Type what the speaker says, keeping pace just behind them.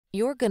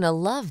You're gonna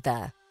love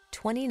the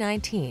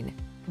 2019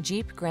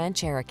 Jeep Grand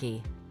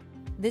Cherokee.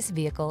 This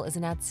vehicle is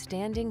an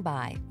outstanding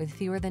buy with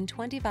fewer than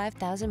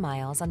 25,000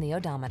 miles on the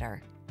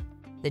odometer.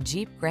 The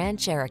Jeep Grand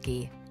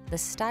Cherokee, the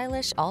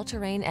stylish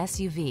all-terrain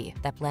SUV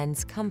that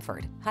blends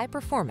comfort, high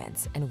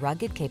performance, and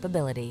rugged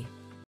capability.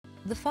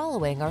 The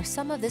following are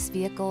some of this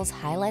vehicle's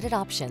highlighted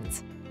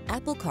options: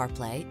 Apple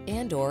CarPlay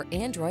and/or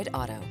Android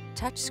Auto,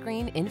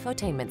 touchscreen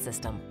infotainment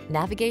system,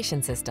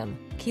 navigation system,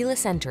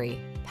 keyless entry,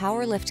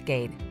 power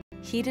liftgate,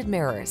 heated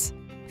mirrors,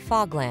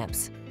 fog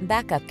lamps,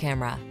 backup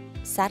camera,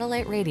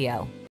 satellite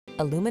radio,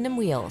 aluminum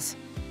wheels.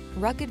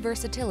 Rugged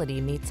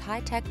versatility meets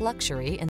high-tech luxury in